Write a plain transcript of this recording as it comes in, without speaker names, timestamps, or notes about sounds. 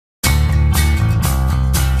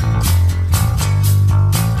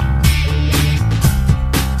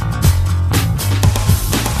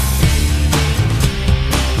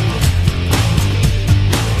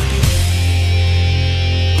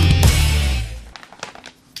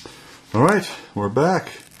Alright, we're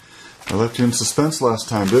back. I left you in suspense last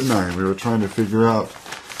time, didn't I? We were trying to figure out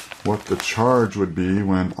what the charge would be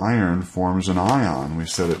when iron forms an ion. We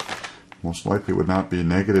said it most likely would not be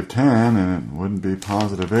 -10 and it wouldn't be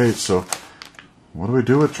 +8. So what do we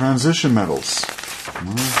do with transition metals?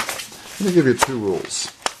 Well, let me give you two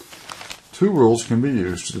rules. Two rules can be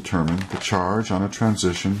used to determine the charge on a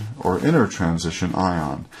transition or inner transition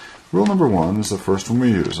ion. Rule number one is the first one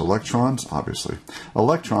we use. Electrons, obviously.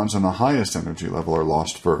 Electrons in the highest energy level are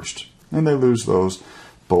lost first, and they lose those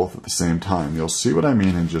both at the same time. You'll see what I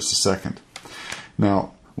mean in just a second.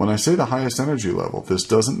 Now, when I say the highest energy level, this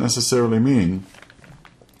doesn't necessarily mean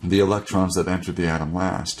the electrons that entered the atom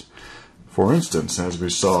last. For instance, as we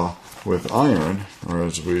saw with iron, or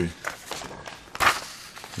as we'll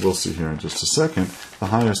see here in just a second, the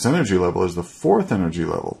highest energy level is the fourth energy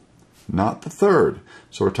level, not the third.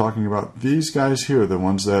 So we're talking about these guys here, the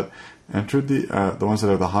ones that entered the ones that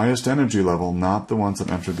have the highest energy level, not the ones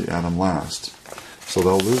that entered the atom last. So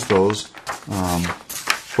they'll lose those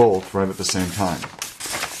both right at the same time.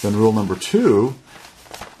 Then rule number two,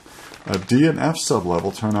 a D and F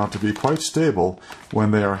sublevel turn out to be quite stable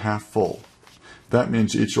when they are half full. That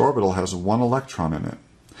means each orbital has one electron in it.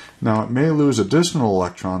 Now, it may lose additional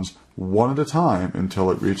electrons one at a time until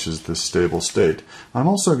it reaches this stable state. I'm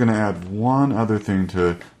also going to add one other thing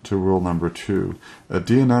to rule number two. A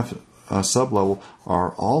D and F sublevel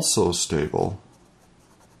are also stable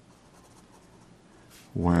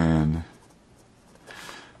when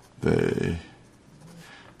they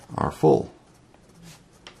are full.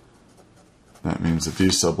 That means the D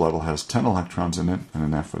sublevel has 10 electrons in it, and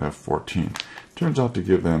an F would have 14. Turns out to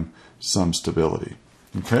give them some stability.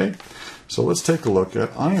 Okay? So let's take a look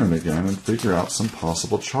at iron again and figure out some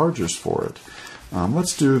possible charges for it.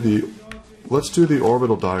 Let's do the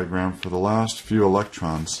orbital diagram for the last few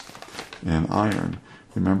electrons in iron.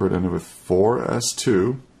 Remember, it ended with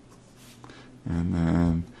 4s2, and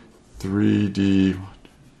then 3d.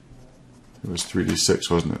 It was 3d6,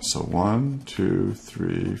 wasn't it? So 1, 2,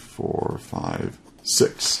 3, 4, 5,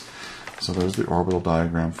 6. So there's the orbital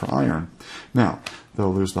diagram for iron. Now,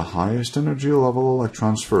 they'll lose the highest energy level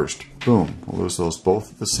electrons first. Boom. We'll lose those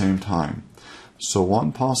both at the same time. So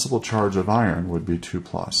one possible charge of iron would be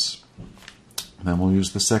 2+. Then we'll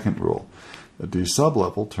use the second rule. A D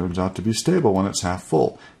sublevel turns out to be stable when it's half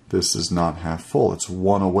full. This is not half full. It's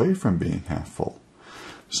one away from being half full.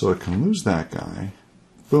 So it can lose that guy.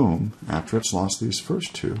 Boom, after it's lost these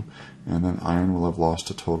first two, and then iron will have lost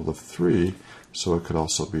a total of 3, so it could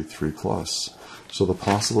also be 3+. So the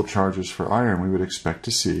possible charges for iron we would expect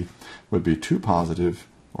to see would be 2 positive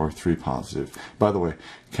or 3 positive. By the way,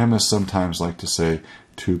 chemists sometimes like to say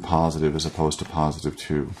 2 positive as opposed to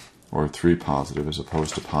 +2, or 3 positive as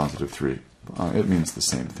opposed to +3. It means the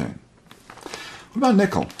same thing. What about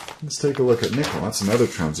nickel? Let's take a look at nickel. That's another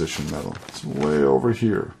transition metal. It's way over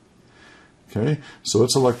here. Okay, so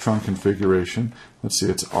its electron configuration, let's see,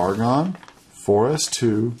 it's argon,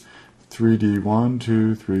 4s2, 3d1,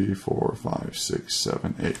 2, 3, 4, 5, 6,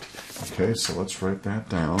 7, 8. Okay, so let's write that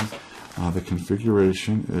down. The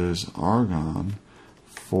configuration is argon,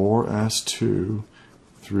 4s2,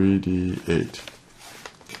 3d8.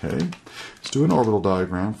 Okay, let's do an orbital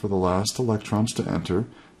diagram for the last electrons to enter.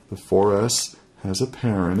 The 4s has a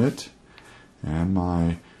pair in it, and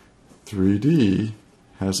my 3d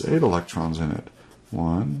has 8 electrons in it.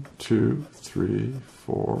 1, 2, 3,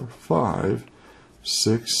 4, 5,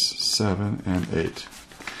 6, 7, and 8.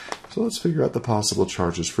 So let's figure out the possible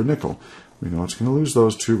charges for nickel. We know it's going to lose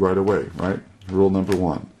those two right away, right? Rule number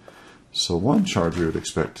one. So one charge we would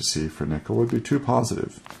expect to see for nickel would be 2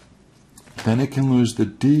 positive. Then it can lose the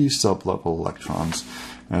D sublevel electrons,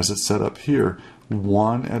 as it's set up here,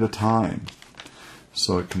 one at a time.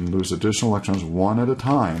 So it can lose additional electrons one at a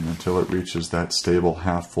time until it reaches that stable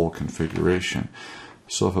half-full configuration.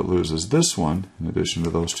 So if it loses this one, in addition to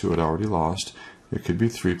those two it already lost, it could be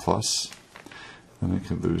 3+. Then it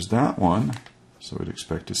could lose that one, so we'd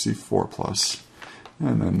expect to see 4+.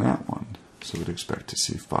 And then that one, so we'd expect to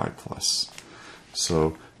see 5+.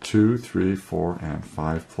 So 2, 3, 4, and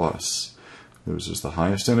 5+. Loses the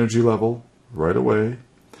highest energy level right away,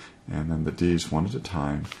 and then the D's one at a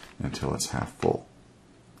time until it's half full.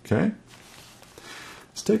 Okay?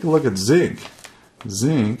 Let's take a look at zinc.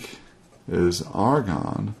 Zinc is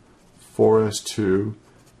argon, 4s2,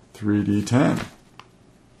 3d10.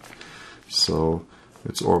 So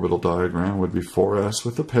its orbital diagram would be 4s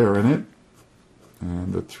with a pair in it,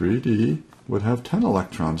 and the 3d would have 10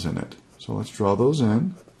 electrons in it. So let's draw those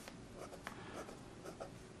in.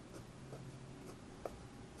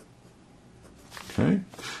 Okay,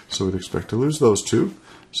 so we'd expect to lose those two.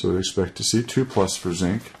 So we'd expect to see 2+ for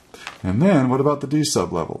zinc. And then what about the D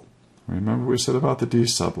sublevel? Remember we said about the D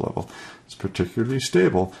sublevel. It's particularly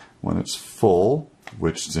stable when it's full,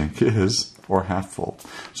 which zinc is, or half full.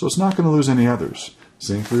 So it's not going to lose any others.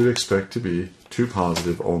 Zinc we would expect to be 2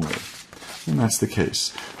 positive only. And that's the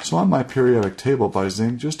case. So on my periodic table by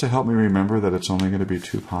zinc, just to help me remember that it's only going to be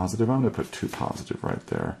 2 positive, I'm going to put 2 positive right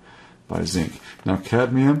there by zinc. Now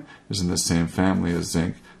cadmium is in the same family as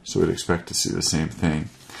zinc, so we'd expect to see the same thing.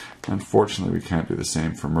 Unfortunately, we can't do the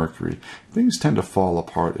same for mercury. Things tend to fall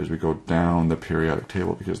apart as we go down the periodic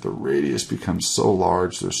table because the radius becomes so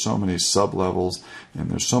large, there's so many sublevels,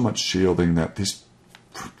 and there's so much shielding that these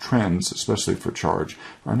trends, especially for charge,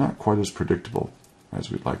 are not quite as predictable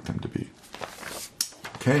as we'd like them to be.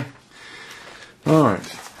 Okay? All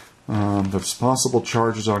right. The possible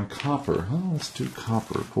charges on copper. Oh, let's do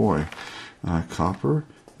copper. Boy, copper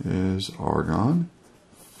is argon,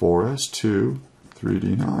 4s2,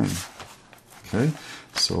 3d9. Okay,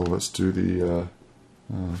 so let's do the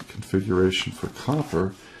configuration for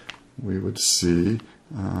copper. We would see,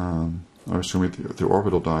 the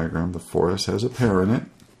orbital diagram, the 4s has a pair in it,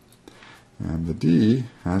 and the d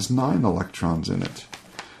has 9 electrons in it.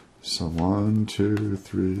 So 1, 2,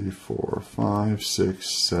 3, 4, 5, 6,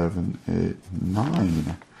 7, 8,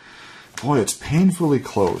 9. Boy, it's painfully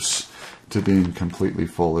close to being completely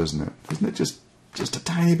full, isn't it? Isn't it just a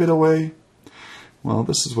tiny bit away? Well,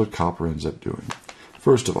 this is what copper ends up doing.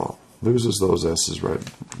 First of all, loses those S's right,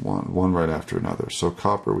 one right after another. So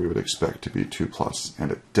copper we would expect to be 2+,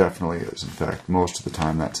 and it definitely is. In fact, most of the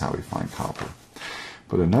time that's how we find copper.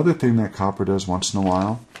 But another thing that copper does once in a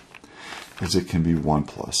while is it can be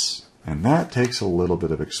 1+, and that takes a little bit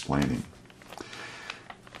of explaining.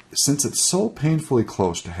 Since it's so painfully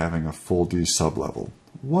close to having a full D sublevel,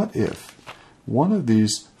 what if one of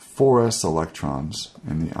these 4s electrons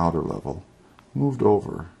in the outer level moved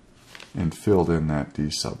over and filled in that D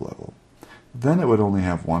sublevel? Then it would only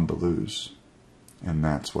have 1 to lose, and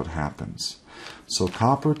that's what happens. So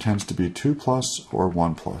copper tends to be 2+ or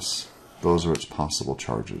 1+. Those are its possible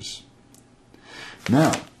charges.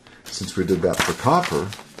 Now, since we did that for copper,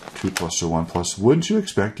 2+ or 1+, wouldn't you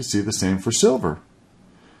expect to see the same for silver?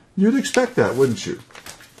 You'd expect that, wouldn't you?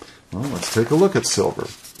 Well, let's take a look at silver.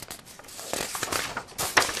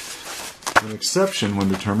 An exception when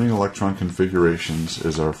determining electron configurations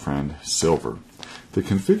is our friend silver. The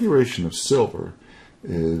configuration of silver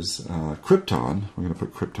is krypton. We're going to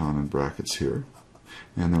put krypton in brackets here.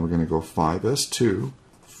 And then we're going to go 5s2,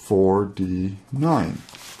 4d9.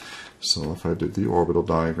 So if I did the orbital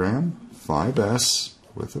diagram, 5s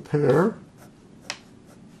with a pair,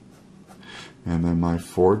 and then my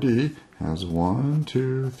 4d has 1,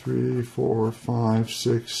 2, 3, 4, 5,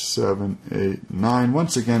 6, 7, 8, 9.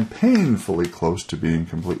 Once again, painfully close to being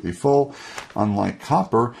completely full. Unlike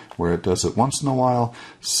copper, where it does it once in a while,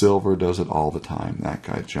 silver does it all the time. That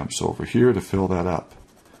guy jumps over here to fill that up.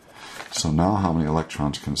 So now how many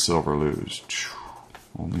electrons can silver lose?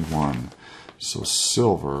 Only 1. So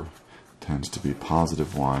silver tends to be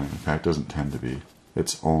 +1. In fact, it doesn't tend to be.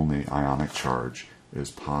 Its only ionic charge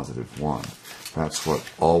is +1. That's what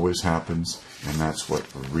always happens, and that's what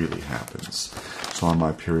really happens. So on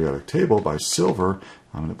my periodic table by silver,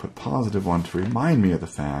 I'm going to put +1 to remind me of the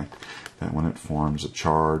fact that when it forms a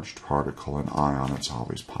charged particle, an ion, it's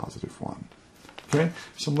always +1. Okay,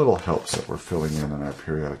 some little helps that we're filling in on our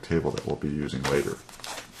periodic table that we'll be using later.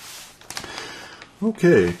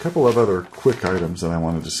 Okay, a couple of other quick items that I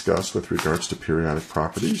want to discuss with regards to periodic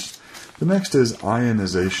properties. The next is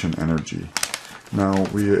ionization energy. Now,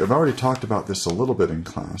 we have already talked about this a little bit in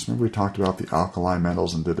class. Remember we talked about the alkali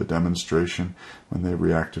metals and did a demonstration when they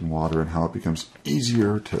react in water and how it becomes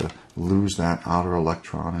easier to lose that outer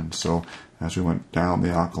electron. And so as we went down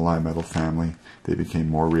the alkali metal family, they became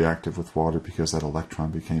more reactive with water because that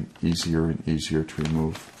electron became easier and easier to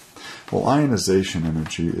remove. Well, ionization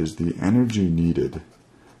energy is the energy needed.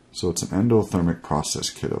 So it's an endothermic process,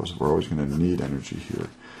 kiddos. We're always going to need energy here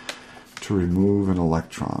to remove an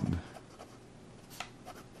electron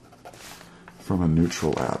from a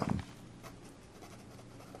neutral atom.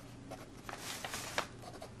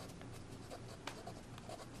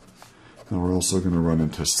 Now we're also going to run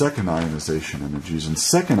into second ionization energies, and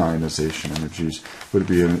second ionization energies would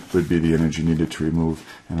be the energy needed to remove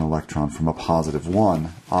an electron from a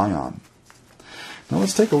 +1 ion. Now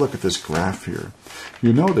let's take a look at this graph here.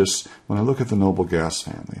 You notice when I look at the noble gas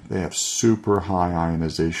family, they have super high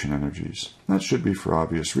ionization energies. That should be for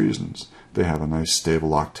obvious reasons. They have a nice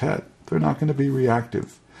stable octet. They're not going to be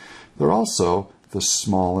reactive. They're also the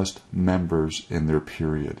smallest members in their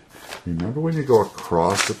period. Remember when you go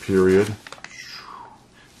across the period,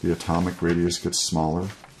 the atomic radius gets smaller?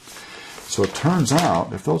 So it turns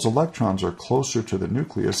out if those electrons are closer to the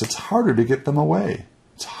nucleus, it's harder to get them away.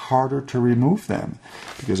 It's harder to remove them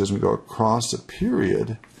because as we go across a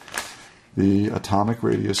period, the atomic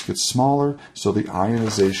radius gets smaller, so the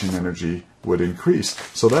ionization energy would increase.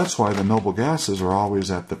 So that's why the noble gases are always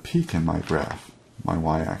at the peak in my graph. My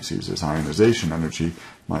y-axis is ionization energy,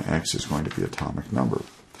 my x is going to be atomic number.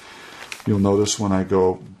 You'll notice when I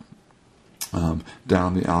go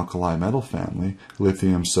down the alkali metal family,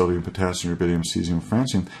 lithium, sodium, potassium, rubidium, cesium,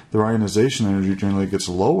 francium, their ionization energy generally gets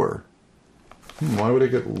lower. Why would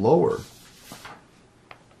it get lower?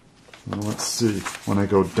 Well, let's see. When I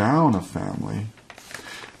go down a family,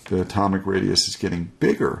 the atomic radius is getting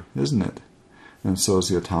bigger, isn't it? And so as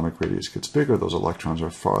the atomic radius gets bigger, those electrons are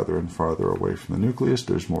farther and farther away from the nucleus.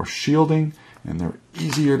 There's more shielding, and they're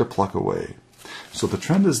easier to pluck away. So the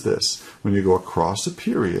trend is this. When you go across a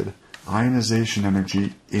period, ionization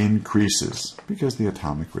energy increases because the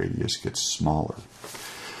atomic radius gets smaller.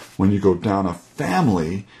 When you go down a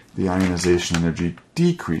family, the ionization energy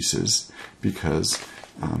decreases because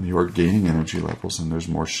you are gaining energy levels and there's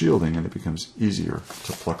more shielding, and it becomes easier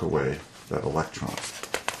to pluck away that electron.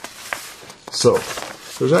 So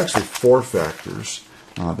there's actually 4 factors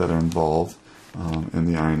that are involved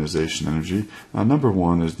in the ionization energy. Number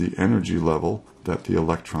 1 is the energy level that the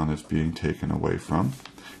electron is being taken away from,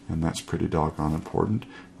 and that's pretty doggone important.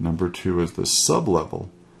 Number 2 is the sublevel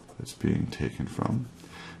it's being taken from.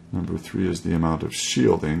 Number 3 is the amount of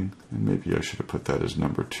shielding, and maybe I should have put that as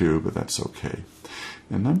number 2, but that's okay.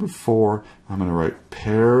 And number 4, I'm going to write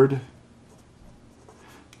paired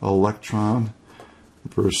electron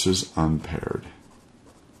versus unpaired.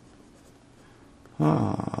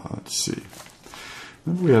 Let's see.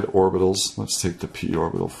 If we had orbitals, let's take the p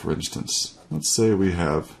orbital for instance. Let's say we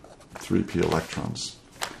have 3p electrons.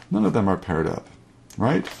 None of them are paired up,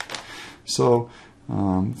 right? So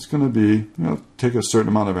it's going to be, take a certain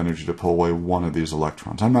amount of energy to pull away one of these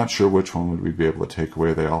electrons. I'm not sure which one would we be able to take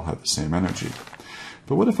away. They all have the same energy.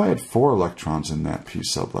 But what if I had 4 electrons in that p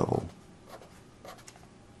sublevel?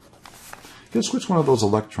 Guess which one of those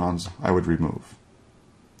electrons I would remove?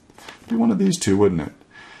 It'd be one of these 2, wouldn't it?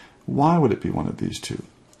 Why would it be one of these 2?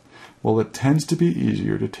 Well, it tends to be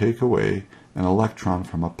easier to take away an electron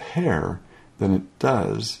from a pair than it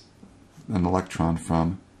does an electron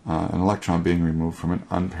being removed from an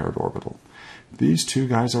unpaired orbital. These 2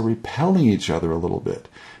 guys are repelling each other a little bit.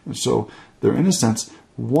 And so they're, in a sense,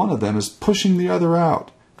 one of them is pushing the other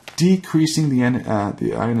out, decreasing the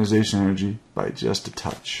ionization energy by just a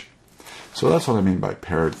touch. So that's what I mean by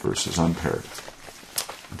paired versus unpaired.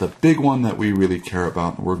 The big one that we really care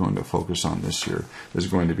about and we're going to focus on this year is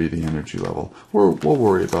going to be the energy level. We'll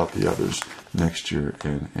worry about the others next year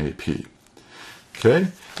in AP. Okay?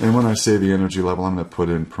 And when I say the energy level, I'm going to put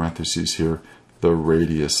in parentheses here the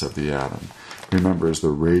radius of the atom. Remember, as the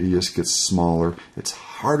radius gets smaller, it's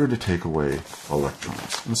harder to take away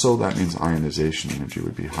electrons. And so that means ionization energy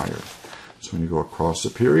would be higher. So when you go across a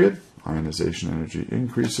period, ionization energy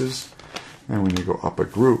increases. And when you go up a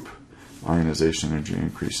group, ionization energy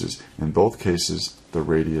increases. In both cases, the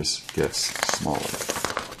radius gets smaller.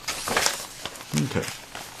 Okay.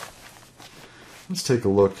 Let's take a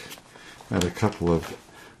look at a couple of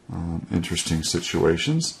interesting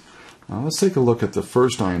situations. Let's take a look at the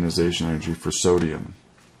first ionization energy for sodium.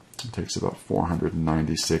 It takes about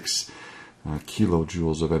 496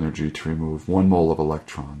 kilojoules of energy to remove 1 mole of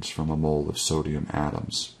electrons from a mole of sodium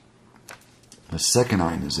atoms. The second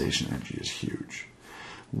ionization energy is huge.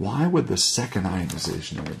 Why would the second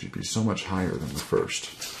ionization energy be so much higher than the first?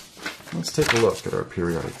 Let's take a look at our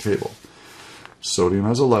periodic table. Sodium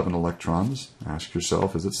has 11 electrons. Ask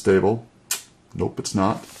yourself, is it stable? Nope, it's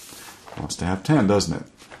not. It wants to have 10, doesn't it?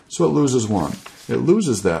 So it loses 1. It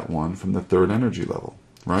loses that 1 from the third energy level,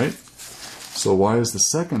 right? So why is the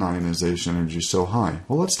second ionization energy so high?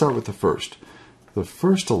 Well, let's start with the first. The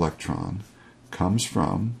first electron comes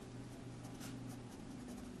from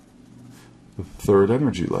the third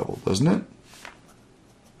energy level, doesn't it?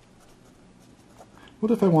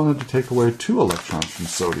 What if I wanted to take away 2 electrons from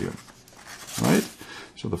sodium? Right?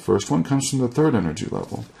 So the first one comes from the third energy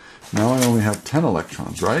level. Now I only have 10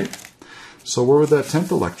 electrons, right? So where would that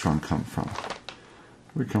 10th electron come from?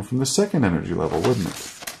 It would come from the second energy level, wouldn't it?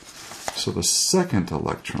 So the second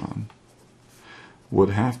electron would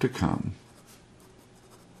have to come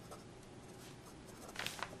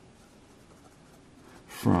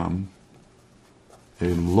from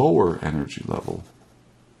a lower energy level.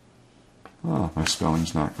 Oh, my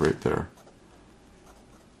spelling's not great there.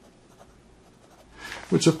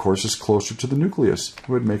 Which, of course, is closer to the nucleus. It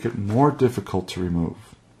would make it more difficult to remove.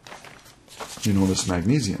 You notice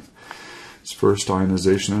magnesium. It's First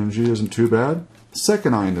ionization energy isn't too bad.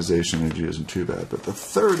 Second ionization energy isn't too bad. But the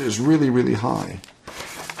third is really, really high.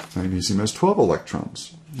 Magnesium has 12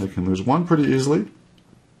 electrons. It can lose one pretty easily.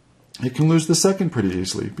 It can lose the second pretty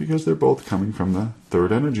easily because they're both coming from the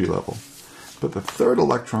third energy level. But the third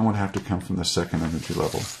electron would have to come from the second energy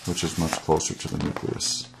level, which is much closer to the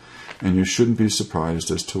nucleus. And you shouldn't be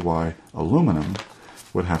surprised as to why aluminum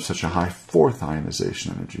would have such a high fourth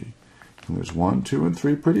ionization energy. You can lose 1, 2, and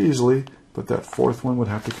 3 pretty easily, but that fourth one would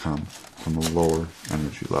have to come from a lower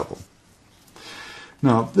energy level.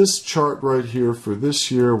 Now, this chart right here for this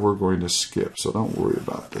year, we're going to skip, so don't worry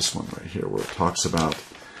about this one right here, where it talks about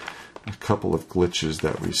a couple of glitches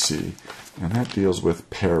that we see, and that deals with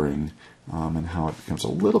pairing and how it becomes a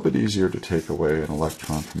little bit easier to take away an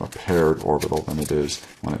electron from a paired orbital than it is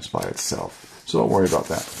when it's by itself. So don't worry about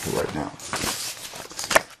that for right now.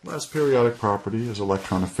 Last periodic property is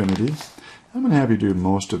electron affinity. I'm going to have you do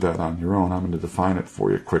most of that on your own. I'm going to define it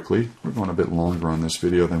for you quickly. We're going a bit longer on this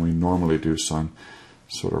video than we normally do, so I'm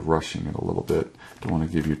sort of rushing it a little bit. Don't want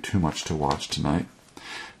to give you too much to watch tonight.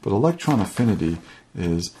 But electron affinity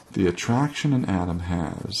is the attraction an atom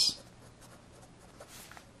has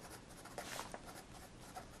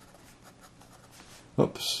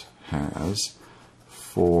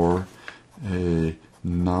for a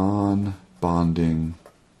non-bonding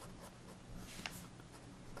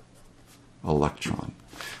electron.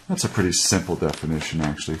 That's a pretty simple definition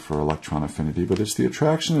actually for electron affinity, but it's the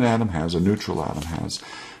attraction an atom has, a neutral atom has,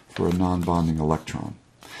 for a non-bonding electron.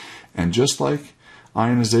 And just like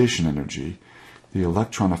ionization energy, the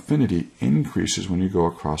electron affinity increases when you go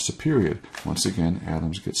across a period. Once again,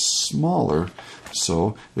 atoms get smaller,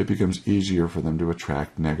 so it becomes easier for them to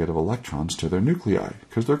attract negative electrons to their nuclei,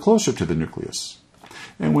 because they're closer to the nucleus.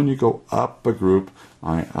 And when you go up a group,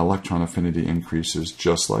 electron affinity increases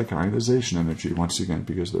just like ionization energy. Once again,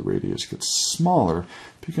 because the radius gets smaller,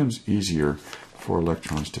 it becomes easier for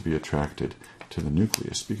electrons to be attracted to the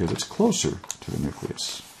nucleus, because it's closer to the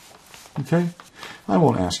nucleus. Okay? I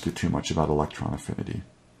won't ask you too much about electron affinity.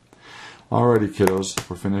 Alrighty, kiddos,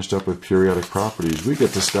 we're finished up with periodic properties. We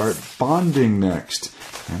get to start bonding next.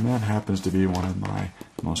 And that happens to be one of my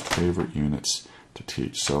most favorite units to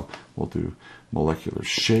teach. So we'll do molecular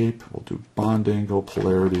shape, we'll do bond angle,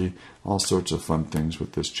 polarity, all sorts of fun things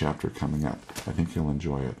with this chapter coming up. I think you'll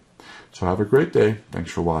enjoy it. So have a great day.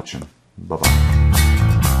 Thanks for watching.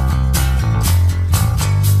 Bye-bye.